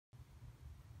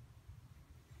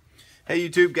Hey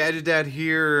YouTube, Gadget Dad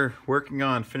here, working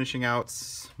on finishing out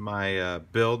my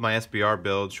build, my SBR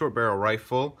build, short barrel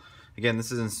rifle. Again,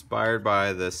 this is inspired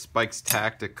by the Spikes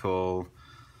Tactical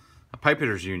Pipe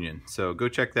Hitters Union, so go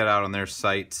check that out on their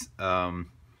site.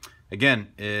 Again,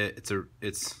 it's a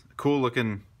cool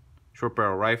looking short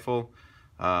barrel rifle.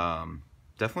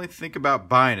 Definitely think about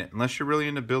buying it unless you're really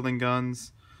into building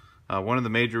guns. One of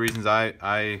the major reasons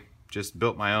I just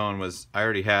built my own was I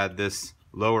already had this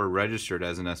lower registered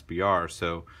as an SBR,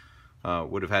 so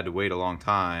would have had to wait a long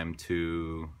time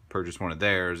to purchase one of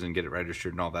theirs and get it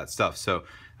registered and all that stuff. So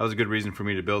that was a good reason for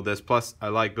me to build this. Plus, I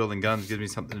like building guns, gives me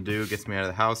something to do, gets me out of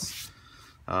the house.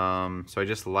 So I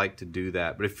just like to do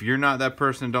that. But if you're not that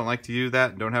person and don't like to do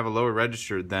that, don't have a lower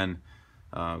registered, then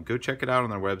go check it out on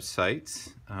their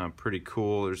website. Pretty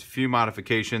cool. There's a few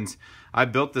modifications. I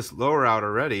built this lower out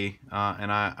already,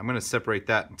 and I'm going to separate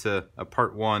that into a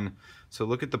part one. So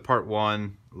look at the part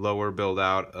one lower build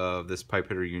out of this Pipe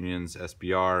Hitter Union's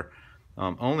SBR.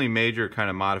 Only major kind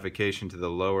of modification to the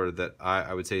lower that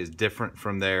I would say is different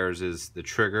from theirs is the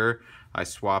trigger. I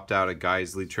swapped out a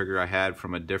Geisley trigger I had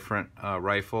from a different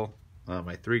rifle,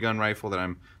 my 3-gun rifle, that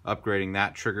I'm upgrading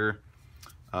that trigger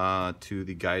to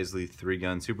the Geisley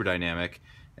 3-gun Super Dynamic.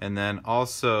 And then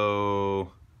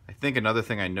also, I think another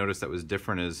thing I noticed that was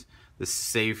different is the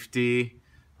safety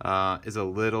is a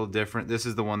little different. This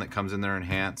is the one that comes in their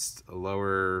enhanced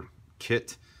lower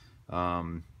kit,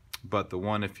 but the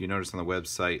one, if you notice on the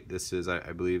website, this is,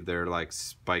 I believe they're like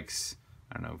Spikes,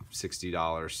 I don't know,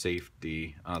 $60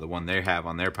 safety, the one they have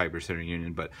on their Pipe Hitter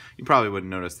Union, but you probably wouldn't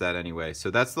notice that anyway.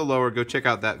 So that's the lower. Go check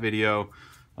out that video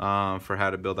for how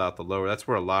to build out the lower. That's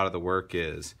where a lot of the work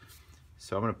is.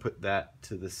 So I'm going to put that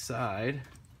to the side.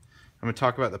 I'm going to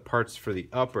talk about the parts for the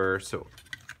upper. So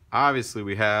obviously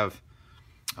we have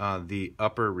the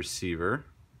upper receiver,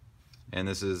 and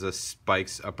this is a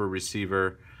Spikes upper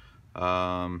receiver.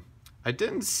 I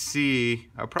didn't see,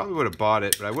 I probably would have bought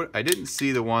it, but I didn't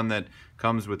see the one that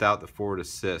comes without the forward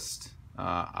assist.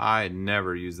 I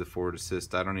never use the forward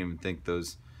assist. I don't even think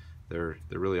those they're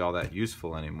really all that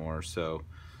useful anymore. So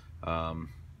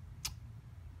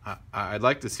I'd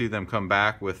like to see them come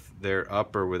back with their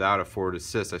upper without a forward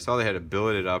assist. I saw they had a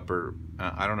billeted upper.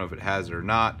 I don't know if it has it or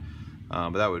not,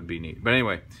 but that would be neat. But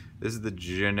anyway, this is the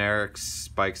generic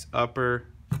Spikes upper.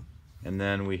 And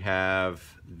then we have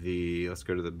the, let's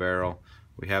go to the barrel.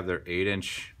 We have their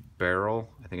 8-inch barrel.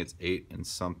 I think it's 8 and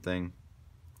something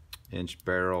inch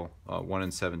barrel, 1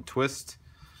 and 7 twist.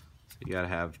 So you gotta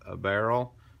have a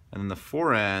barrel. And then the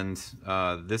forend,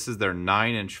 this is their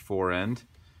 9-inch forend.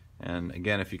 And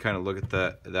again, if you kind of look at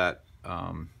the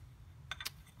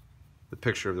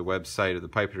picture of the website of the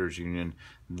Pipe Hitters Union,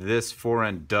 this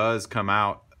forend does come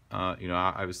out, you know,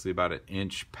 obviously about 1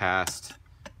 inch past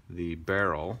the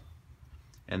barrel.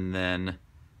 And then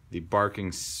the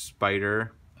Barking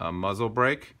Spider muzzle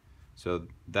brake, so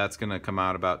that's going to come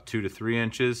out about 2 to 3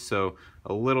 inches. So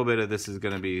a little bit of this is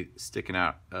going to be sticking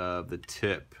out of the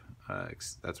tip.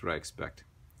 That's what I expect.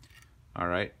 All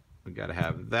right, we got to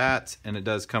have that, and it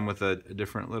does come with a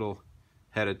different little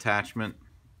head attachment.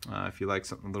 If you like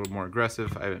something a little more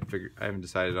aggressive, I haven't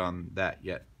decided on that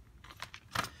yet.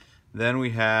 Then we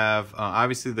have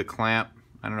obviously the clamp.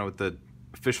 I don't know what the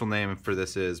official name for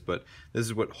this is, but this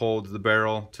is what holds the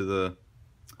barrel to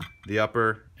the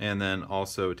upper, and then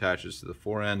also attaches to the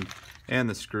forend and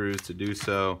the screws to do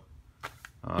so.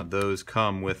 Those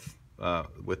come with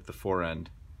the forend.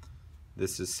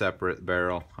 This is separate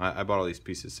barrel. I bought all these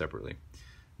pieces separately.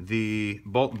 The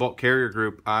bolt carrier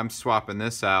group, I'm swapping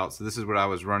this out. So this is what I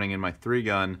was running in my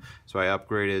 3-gun. So I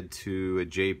upgraded to a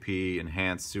JP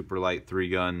enhanced super light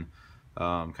 3-gun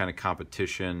kind of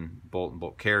competition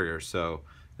bolt carrier. So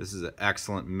this is an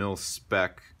excellent mil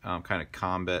spec kind of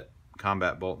combat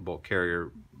bolt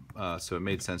carrier. So it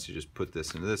made sense to just put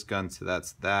this into this gun. So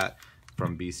that's that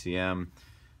from BCM.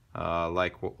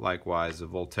 Likewise, a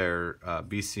Voltaire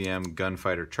BCM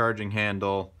gunfighter charging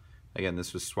handle. Again,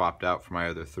 this was swapped out for my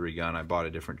other 3-gun. I bought a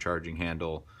different charging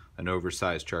handle, an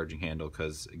oversized charging handle,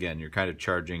 because again, you're kind of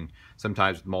charging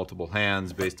sometimes with multiple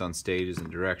hands based on stages and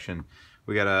direction.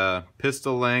 We got a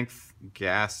pistol length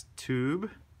gas tube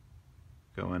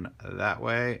going that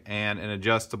way, and an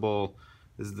adjustable,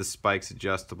 this is the Spikes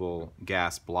adjustable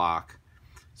gas block.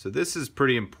 So this is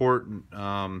pretty important.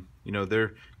 You know,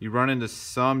 you run into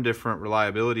some different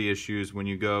reliability issues when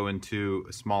you go into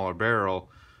a smaller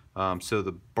barrel. So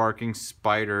the Barking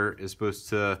Spider is supposed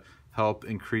to help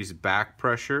increase back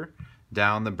pressure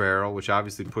down the barrel, which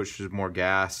obviously pushes more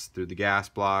gas through the gas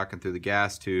block and through the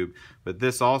gas tube. But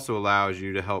this also allows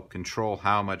you to help control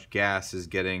how much gas is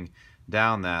getting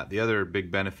down that. The other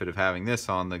big benefit of having this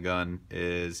on the gun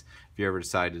is if you ever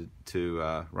decided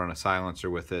to run a silencer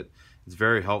with it, it's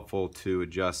very helpful to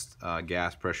adjust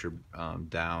gas pressure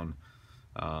down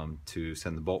to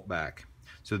send the bolt back.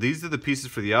 So these are the pieces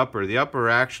for the upper. The upper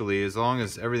actually, as long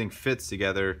as everything fits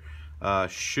together,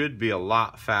 should be a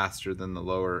lot faster than the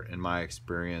lower in my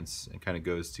experience, and kind of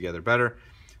goes together better.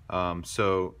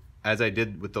 So as I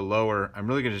did with the lower, I'm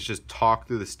really going to just talk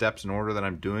through the steps in order that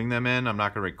I'm doing them in. I'm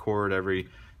not going to record every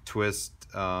twist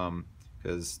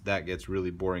because that gets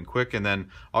really boring quick, and then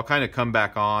I'll kind of come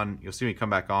back on. You'll see me come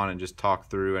back on and just talk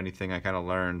through anything I kind of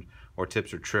learned or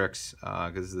tips or tricks,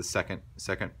 because this is the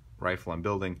second rifle I'm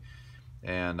building,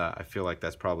 and I feel like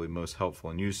that's probably most helpful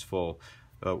and useful.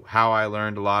 How I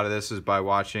learned a lot of this is by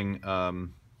watching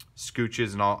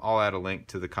Scooch's, and I'll add a link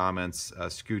to the comments,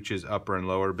 Scooch's upper and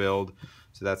lower build.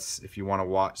 So that's if you want to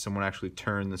watch someone actually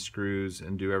turn the screws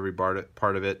and do every part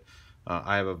of it.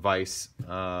 I have a vise,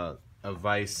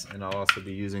 and I'll also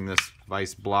be using this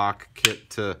vise block kit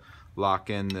to lock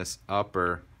in this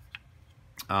upper,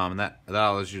 and that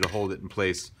allows you to hold it in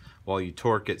place while you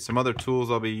torque it. Some other tools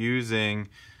I'll be using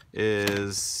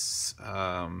is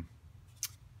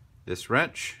this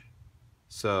wrench.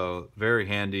 So very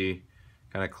handy,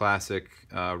 kind of classic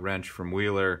wrench from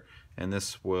Wheeler, and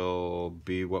this will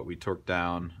be what we torque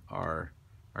down our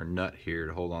nut here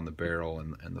to hold on the barrel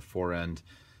and the fore end.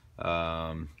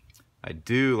 I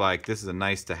do like, this is a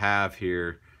nice to have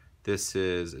here. This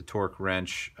is a torque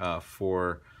wrench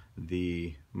for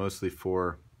mostly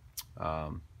for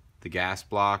the gas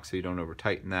block, so you don't over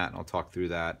tighten that, and I'll talk through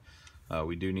that.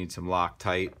 We do need some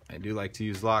Loctite. I do like to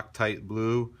use Loctite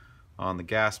blue on the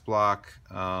gas block.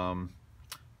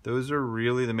 Those are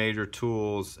really the major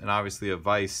tools, and obviously a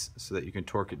vise so that you can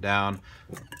torque it down.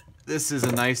 This is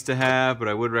a nice to have, but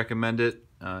I would recommend it,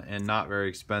 and not very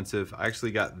expensive. I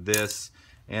actually got this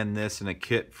and this in a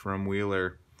kit from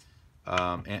Wheeler,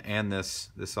 and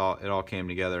it all came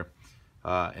together.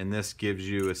 And this gives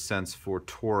you a sense for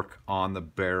torque on the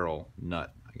barrel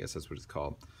nut. I guess that's what it's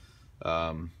called.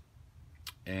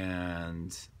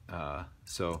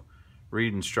 So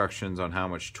read instructions on how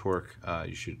much torque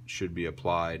you should be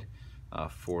applied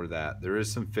for that. There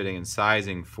is some fitting and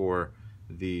sizing for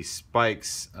the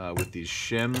spikes with these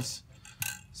shims,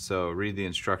 so read the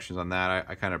instructions on that.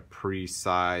 I kind of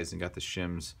pre-sized and got the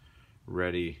shims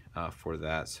ready for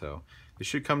that, so it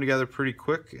should come together pretty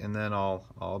quick, and then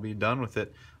I'll be done with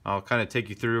it. I'll kind of take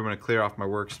you through. I'm going to clear off my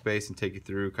workspace and take you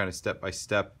through kind of step by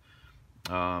step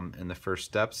in the first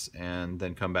steps, and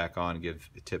then come back on and give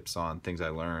tips on things I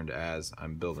learned as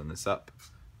I'm building this up.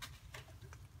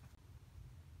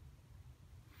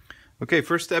 Okay,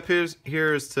 first step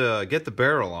here is to get the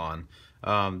barrel on.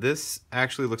 This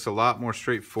actually looks a lot more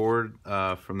straightforward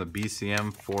from the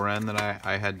BCM fore end that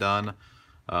I had done.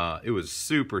 It was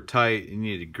super tight. You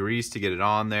needed grease to get it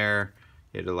on there.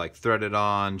 You had to like thread it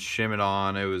on, shim it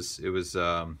on. It was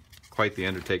quite the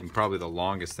undertaking, probably the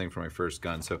longest thing for my first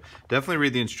gun. So definitely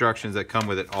read the instructions that come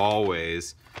with it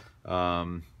always.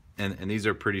 And these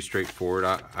are pretty straightforward.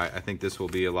 I think this will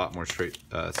be a lot more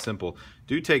simple.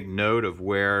 Do take note of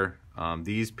where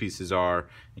these pieces are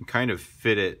and kind of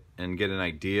fit it and get an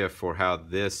idea for how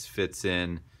this fits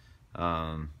in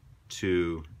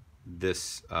to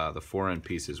this the fore end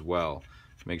piece as well.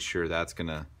 Make sure that's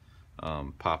gonna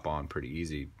pop on pretty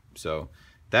easy. So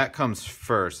that comes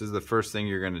first. This is the first thing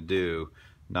you're gonna do,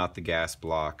 not the gas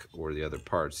block or the other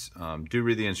parts. Do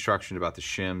read the instruction about the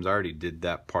shims. I already did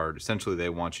that part. Essentially they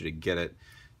want you to get it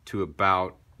to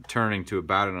about turning to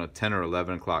about in a 10 or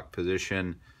 11 o'clock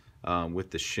position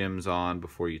with the shims on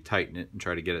before you tighten it, and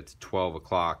try to get it to 12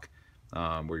 o'clock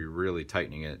where you're really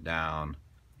tightening it down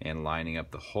and lining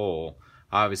up the hole.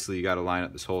 Obviously you got to line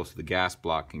up this hole so the gas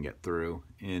block can get through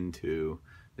into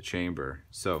the chamber.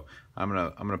 So I'm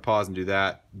gonna pause and do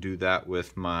that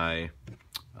with my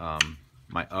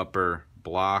my upper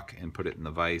block and put it in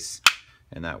the vise,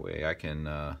 and that way I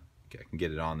can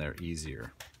get it on there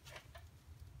easier.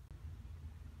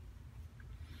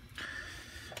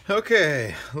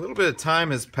 Okay, a little bit of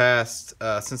time has passed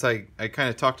since I kind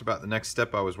of talked about the next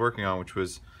step I was working on, which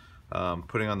was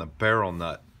putting on the barrel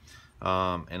nut.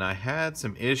 And I had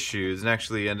some issues and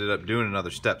actually ended up doing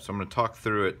another step, so I'm going to talk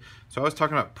through it. So I was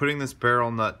talking about putting this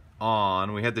barrel nut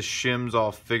on. We had the shims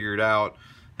all figured out,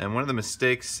 and one of the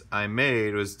mistakes I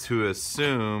made was to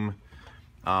assume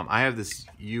I have this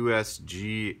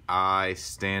USGI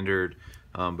standard,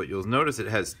 but you'll notice it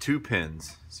has 2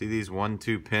 pins. See these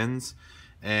 1-2 pins?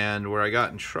 And where I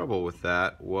got in trouble with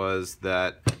that was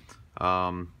that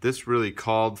this really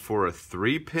called for a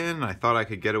 3-pin. I thought I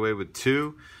could get away with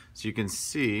 2. So you can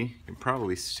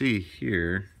probably see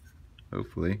here,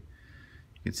 hopefully,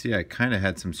 You can see I kind of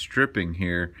had some stripping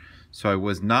here, so I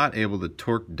was not able to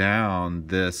torque down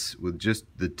this with just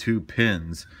the 2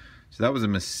 pins. So that was a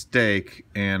mistake,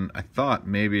 and I thought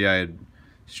maybe I had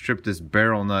stripped this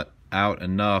barrel nut out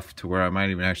enough to where I might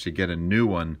even actually get a new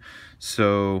one.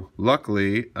 So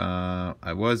luckily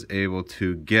I was able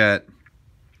to get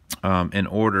and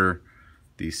order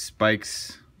the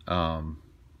Spikes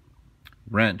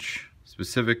wrench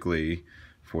specifically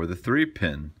for the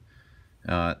 3-pin.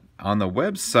 On the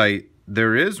website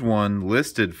there is one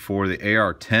listed for the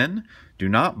AR-10. Do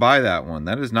not buy that one.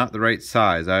 That is not the right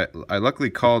size. I luckily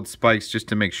called Spikes just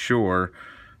to make sure,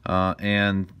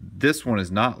 and this one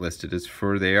is not listed. It's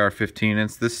for the AR-15.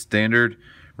 It's this standard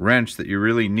wrench that you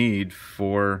really need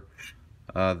for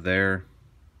their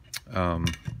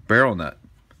barrel nut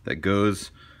that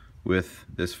goes with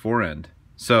this forend.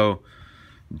 So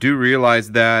do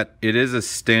realize that it is a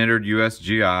standard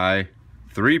USGI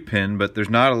 3-pin, but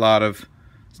there's not a lot of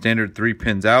standard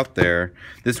 3-pins out there.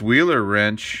 This Wheeler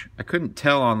wrench, I couldn't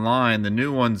tell online. The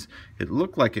new ones, it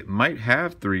looked like it might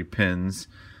have 3 pins,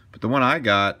 but the one I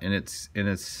got in its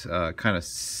kind of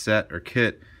set or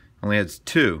kit only has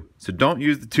 2. So don't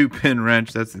use the 2-pin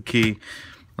wrench. That's the key.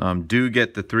 Do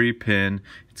get the 3-pin.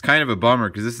 It's kind of a bummer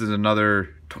because this is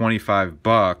another 25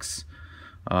 bucks.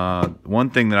 One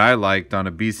thing that I liked on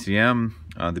a BCM,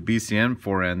 the BCM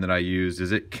forend that I used,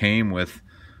 is it came with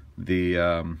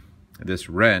the this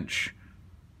wrench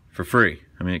for free.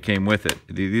 I mean, it came with it.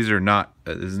 These are not,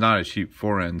 this is not a cheap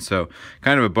forend, so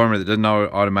kind of a bummer that doesn't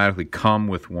automatically come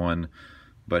with one,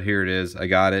 but here it is. I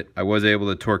got it. I was able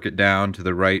to torque it down to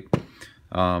the right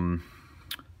kind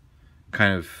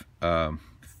of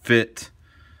fit.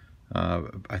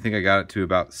 I think I got it to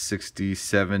about 60,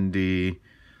 70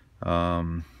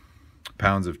 pounds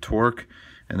of torque,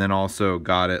 and then also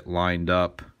got it lined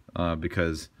up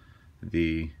because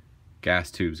the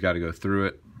gas tube's got to go through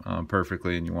it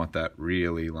perfectly, and you want that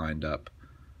really lined up.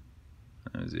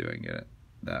 Let's see if I can get it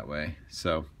that way.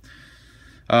 So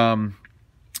and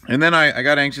then I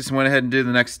got anxious and went ahead and did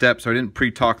the next step, so I didn't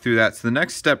pre-talk through that. So the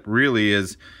next step really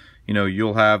is, you know,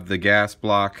 you'll have the gas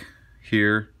block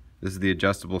here. This is the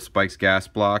adjustable Spikes gas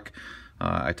block.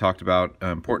 I talked about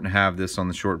important to have this on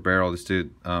the short barrel just to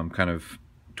kind of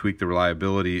tweak the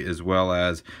reliability, as well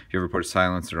as if you ever put a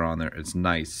silencer on there, it's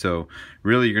nice. So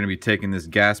really you're going to be taking this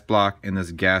gas block and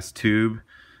this gas tube.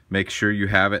 Make sure you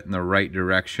have it in the right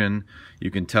direction.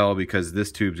 You can tell because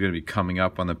this tube is going to be coming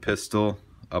up on the pistol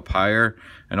up higher,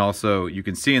 and also you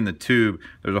can see in the tube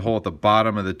there's a hole at the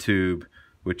bottom of the tube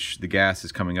which the gas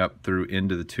is coming up through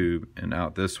into the tube and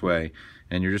out this way,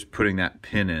 and you're just putting that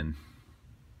pin in.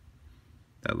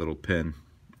 That little pin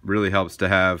really helps to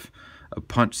have a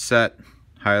punch set.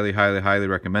 Highly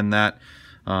recommend that.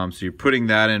 So you're putting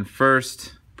that in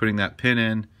first, putting that pin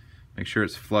in, make sure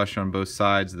it's flush on both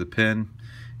sides of the pin,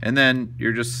 and then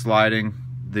you're just sliding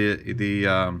the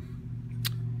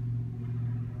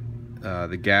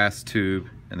gas tube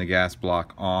and the gas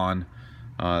block on.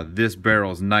 This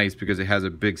barrel is nice because it has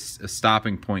a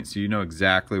stopping point, so you know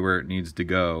exactly where it needs to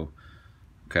go.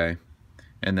 Okay,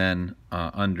 and then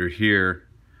under here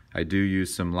I do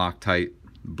use some Loctite,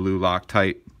 blue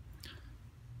Loctite.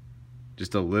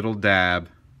 Just a little dab,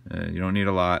 you don't need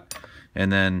a lot,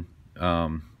 and then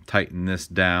tighten this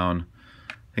down.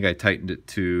 I think I tightened it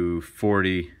to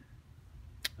 40,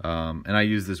 and I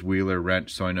use this Wheeler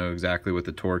wrench so I know exactly what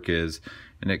the torque is,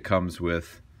 and it comes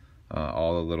with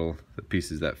all the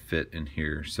pieces that fit in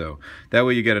here, so that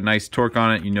way you get a nice torque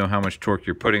on it. You know how much torque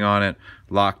you're putting on it.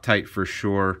 Loctite for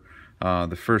sure.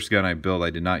 The first gun I built I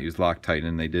did not use Loctite,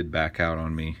 and they did back out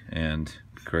on me and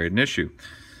create an issue.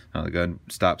 The gun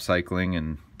stopped cycling,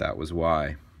 and that was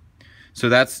why. So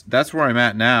that's where I'm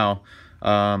at now.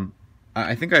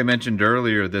 I think I mentioned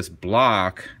earlier this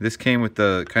block. This came with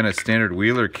the kind of standard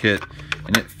Wheeler kit,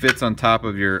 and it fits on top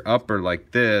of your upper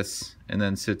like this, and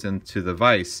then sits into the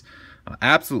vise.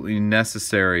 Absolutely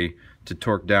necessary to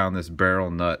torque down this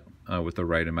barrel nut with the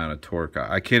right amount of torque.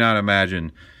 I cannot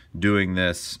imagine doing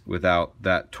this without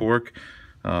that torque.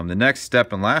 The next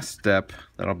step and last step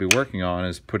that I'll be working on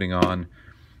is putting on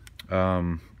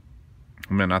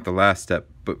not the last step,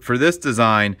 but for this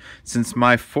design, since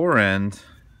my forend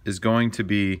is going to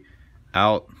be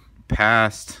out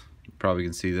past, you probably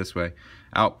can see this way,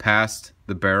 out past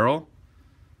the barrel,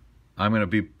 I'm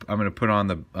gonna put on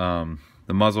the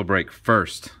muzzle brake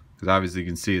first, because obviously you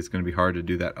can see it's going to be hard to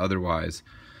do that otherwise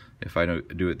if I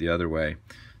don't do it the other way.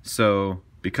 So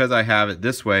because I have it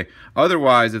this way,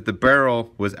 otherwise if the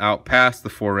barrel was out past the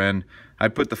forend,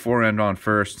 I'd put the forend on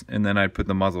first, and then I'd put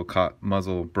the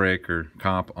muzzle brake or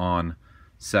comp on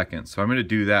second. So I'm going to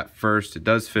do that first. It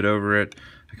does fit over it.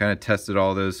 I kind of tested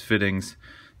all those fittings,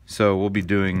 so we'll be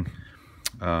doing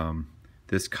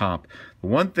this comp. The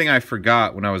one thing I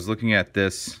forgot when I was looking at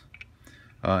this,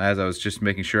 as I was just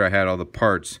making sure I had all the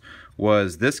parts,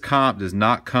 was this comp does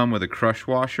not come with a crush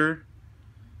washer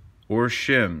or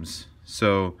shims.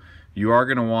 So you are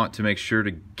going to want to make sure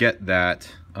to get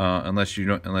that unless you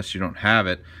don't have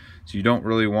it. So you don't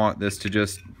really want this to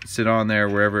just sit on there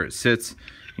wherever it sits.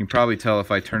 You can probably tell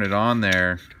if I turn it on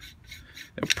there,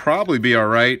 it'll probably be all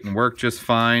right and work just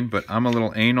fine, but I'm a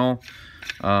little anal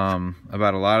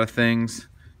about a lot of things.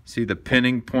 See, the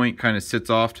pinning point kind of sits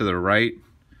off to the right.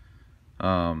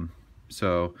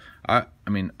 So I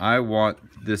mean I want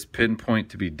this pin point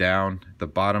to be down at the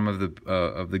bottom of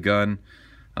the gun.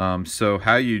 So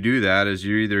how you do that is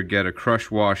you either get a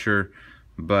crush washer,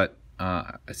 but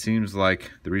it seems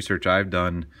like the research I've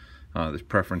done, the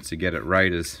preference to get it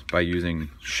right is by using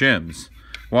shims,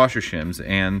 washer shims,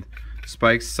 and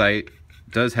Spike's site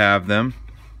does have them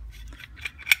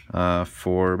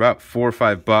for about $4 or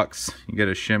 $5. You get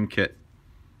a shim kit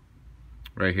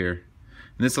right here,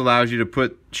 and this allows you to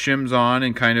put shims on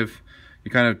and kind of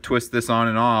twist this on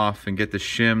and off and get the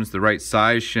shims, the right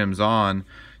size shims on,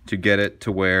 to get it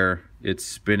to where it's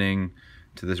spinning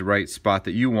to this right spot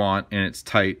that you want, and it's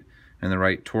tight and the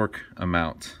right torque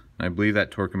amount. And I believe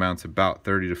that torque amount's about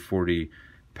 30 to 40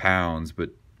 pounds, but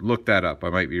look that up, I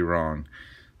might be wrong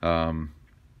on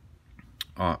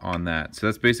that. So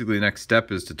that's basically the next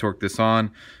step, is to torque this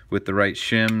on with the right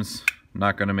shims. I'm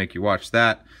not going to make you watch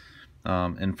that,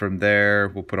 and from there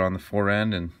we'll put on the fore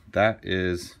end, and that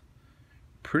is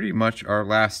pretty much our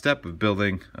last step of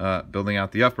building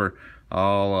out the upper.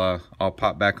 I'll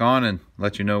pop back on and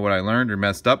let you know what I learned or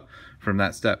messed up from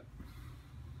that step.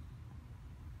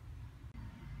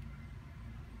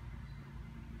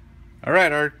 All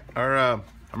right, our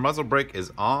muzzle brake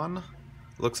is on.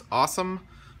 Looks awesome.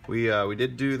 We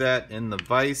did do that in the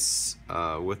vise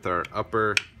with our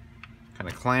upper kind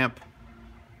of clamp.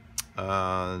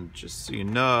 Just so you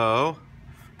know,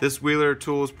 this wheeler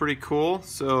tool is pretty cool.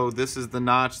 So this is the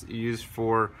notch that you use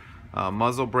for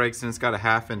muzzle brakes, and it's got a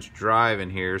 1/2-inch drive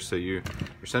in here. So you're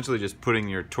essentially just putting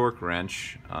your torque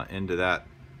wrench into that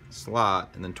slot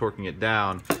and then torquing it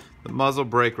down. The muzzle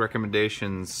brake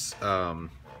recommendations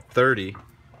 30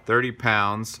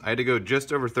 pounds. I had to go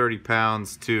just over 30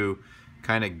 pounds to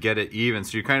kind of get it even.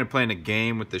 So you're kind of playing a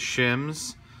game with the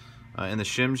shims and the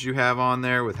shims you have on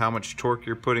there with how much torque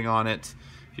you're putting on it.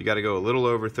 You got to go a little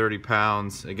over 30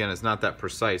 pounds. Again, it's not that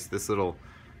precise. This little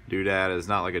doodad is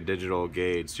not like a digital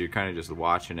gauge, so you're kind of just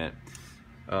watching it.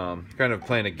 Kind of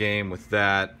playing a game with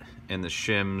that and the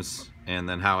shims, and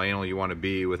then how anal you want to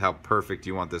be with how perfect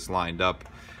you want this lined up.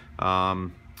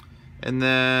 And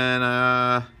then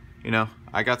you know,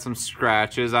 I got some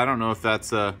scratches. I don't know if that's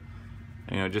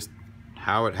just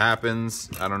how it happens.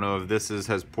 I don't know if this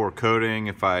has poor coating,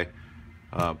 if I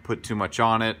put too much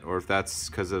on it, or if that's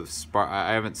because of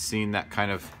I haven't seen that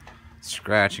kind of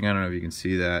scratching. I don't know if you can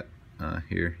see that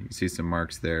here. You can see some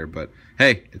marks there, but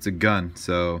hey, it's a gun,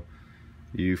 so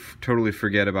you totally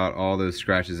forget about all those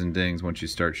scratches and dings once you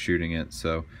start shooting it.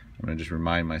 So I'm gonna just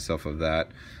remind myself of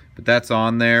that. But that's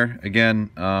on there.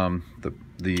 Again,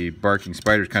 the barking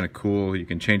spider is kind of cool. You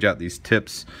can change out these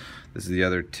tips. This is the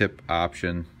other tip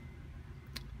option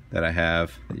that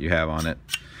you have on it.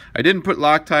 I didn't put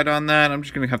Loctite on that. I'm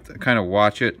just gonna have to kind of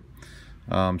watch it.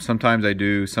 Sometimes I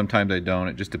do, sometimes I don't.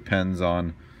 It just depends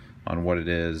on what it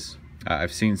is.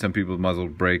 I've seen some people's muzzle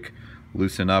brake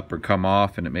loosen up or come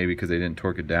off, and it may be because they didn't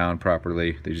torque it down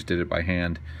properly. They just did it by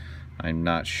hand. I'm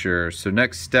not sure. So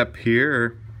next step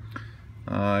here,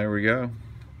 here we go.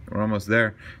 We're almost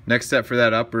there. Next step for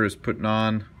that upper is putting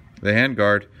on the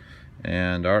handguard,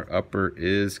 and our upper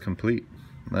is complete.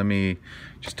 Let me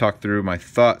just talk through my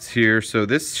thoughts here. So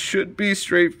this should be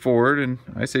straightforward, and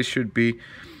I say should be.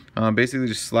 Basically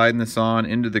just sliding this on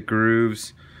into the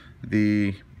grooves.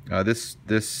 This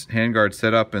handguard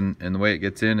setup and the way it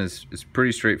gets in is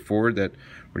pretty straightforward. That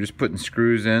we're just putting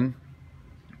screws in.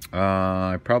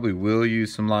 I probably will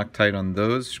use some Loctite on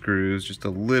those screws, just a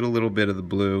little bit of the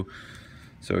blue,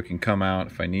 so it can come out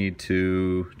if I need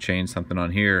to change something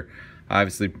on here.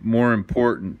 Obviously more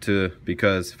important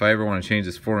because if I ever want to change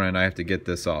this fore end, I have to get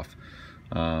this off.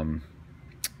 And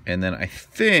then I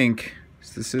think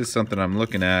this is something I'm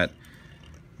looking at,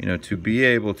 to be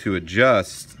able to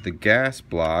adjust the gas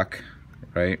block,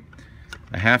 right?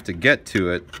 I have to get to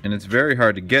it, and it's very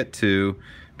hard to get to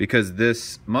because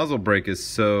this muzzle brake is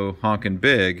so honking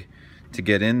big to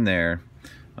get in there.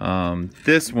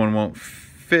 This one won't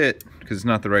fit because it's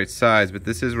not the right size, but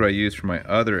this is what I use for my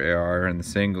other AR in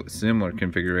the similar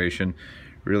configuration.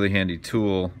 Really handy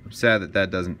tool. I'm sad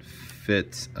that doesn't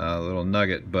fit a little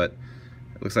nugget, but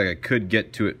it looks like I could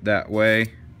get to it that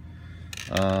way.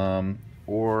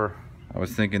 Or I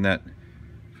was thinking that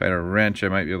if I had a wrench, I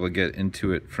might be able to get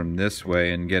into it from this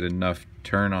way and get enough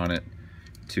turn on it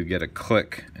to get a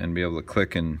click and be able to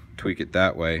click and tweak it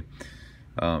that way,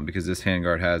 because this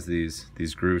handguard has these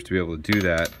grooves to be able to do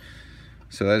that.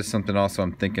 So that is something also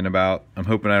I'm thinking about. I'm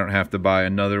hoping I don't have to buy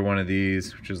another one of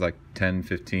these, which is like 10,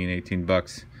 15, 18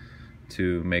 bucks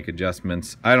to make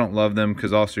adjustments. I don't love them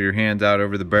because also your hand's out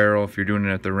over the barrel if you're doing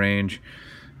it at the range.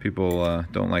 People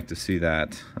don't like to see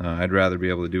that. I'd rather be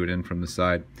able to do it in from the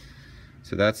side.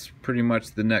 So that's pretty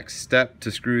much the next step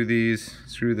to screw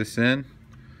this in.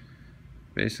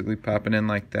 Basically popping in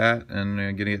like that, and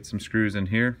I'm gonna get some screws in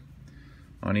here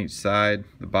on each side,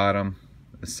 the bottom,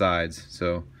 the sides.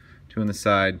 So 2 on the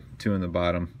side, 2 on the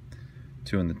bottom,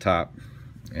 2 on the top,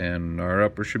 and our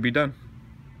upper should be done.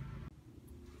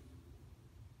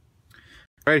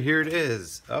 Right, here it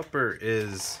is. Upper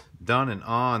is done and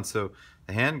on. So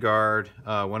the handguard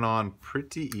went on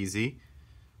pretty easy.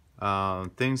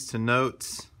 Things to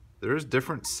note: there's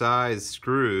different size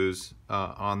screws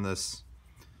on the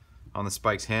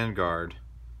Spikes handguard,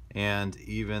 and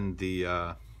even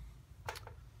the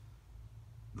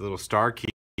little star key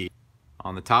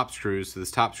on the top screws. So the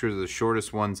top screws are the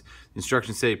shortest ones. The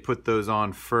instructions say put those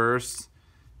on first,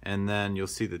 and then you'll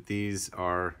see that these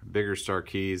are bigger star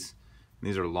keys.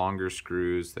 These are longer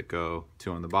screws that go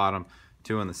 2 on the bottom,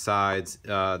 2 on the sides.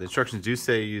 The instructions do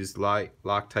say use light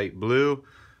Loctite blue,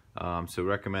 so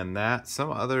recommend that.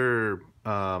 Some other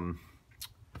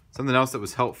something else that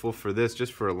was helpful for this,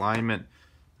 just for alignment,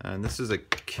 and this is a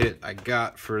kit I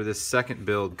got for this second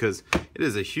build because it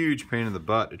is a huge pain in the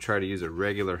butt to try to use a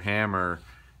regular hammer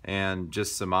and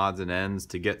just some odds and ends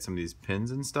to get some of these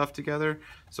pins and stuff together.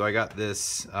 So I got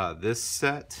this this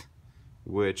set,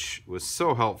 which was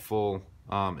so helpful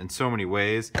in so many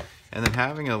ways, and then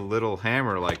having a little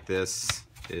hammer like this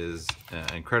is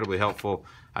incredibly helpful.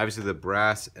 Obviously the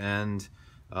brass end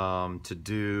to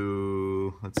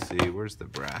do, let's see, where's the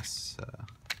brass?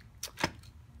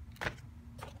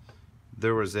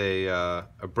 There was a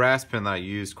brass pin that I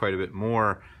used quite a bit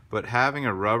more, but having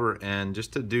a rubber end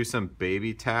just to do some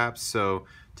baby taps. So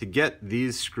to get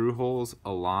these screw holes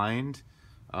aligned,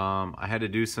 I had to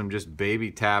do some just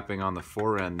baby tapping on the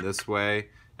fore end this way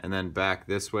and then back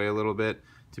this way a little bit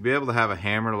to be able to have a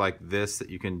hammer like this that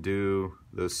you can do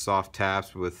those soft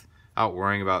taps without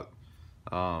worrying about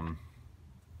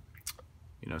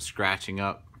you know, scratching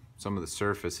up some of the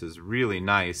surface is really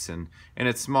nice, and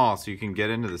it's small, so you can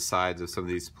get into the sides of some of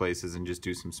these places and just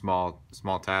do some small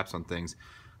taps on things.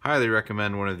 Highly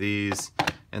recommend one of these.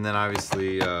 And then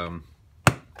obviously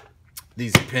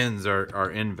these pins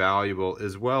are invaluable,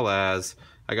 as well as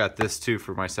I got this too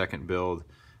for my second build.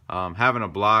 Having a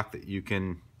block that you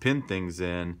can pin things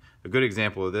in. A good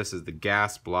example of this is the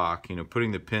gas block, you know,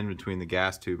 putting the pin between the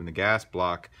gas tube and the gas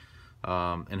block,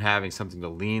 and having something to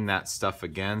lean that stuff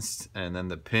against, and then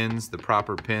the pins, the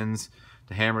proper pins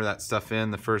to hammer that stuff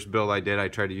in. The first build I did, I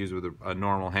tried to use with a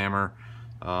normal hammer,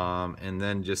 and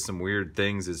then just some weird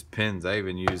things as pins. I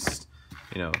even used,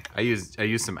 you know, I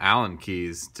used some Allen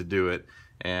keys to do it,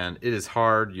 and it is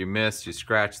hard. You miss, you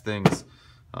scratch things.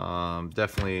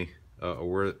 Definitely a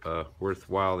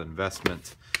worthwhile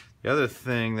investment. The other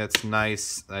thing that's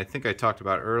nice, I think I talked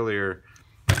about earlier,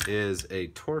 is a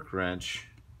torque wrench.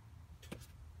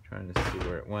 Trying to see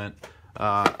where it went.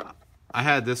 I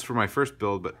had this for my first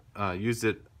build, but used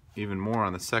it even more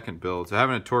on the second build. So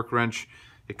having a torque wrench,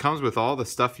 it comes with all the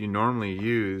stuff you normally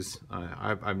use.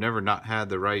 I've never not had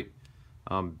the right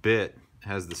bit. It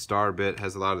has the star bit,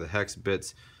 has a lot of the hex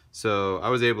bits. So I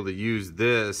was able to use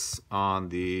this on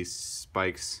the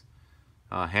Spikes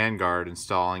handguard,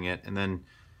 installing it, and then,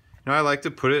 you know, I like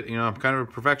to put it, you know, I'm kind of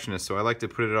a perfectionist, so I like to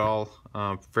put it all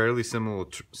fairly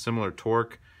similar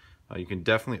torque. You can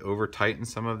definitely over tighten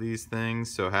some of these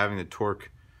things, so having the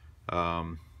torque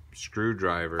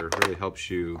screwdriver really helps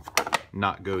you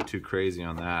not go too crazy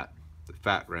on that. The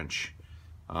fat wrench,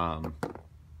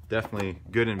 definitely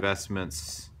good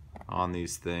investments on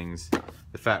these things.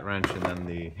 The fat wrench, and then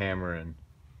the hammer and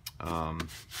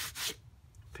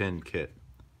pin kit.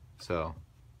 So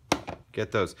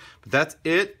get those. But that's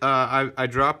it. I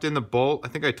dropped in the bolt. I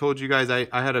think I told you guys I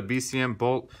had a BCM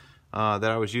bolt that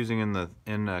I was using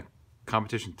in a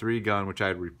competition 3 gun, which I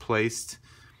had replaced,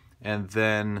 and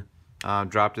then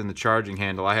dropped in the charging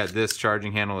handle. I had this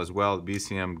charging handle as well, the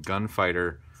BCM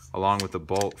Gunfighter, along with the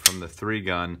bolt from the 3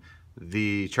 gun.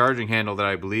 The charging handle that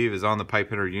I believe is on the Pipe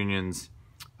Hitter Union's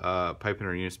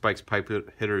Spikes Pipe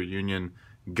Hitter Union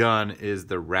gun is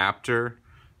the Raptor,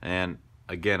 and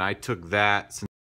again, I took that since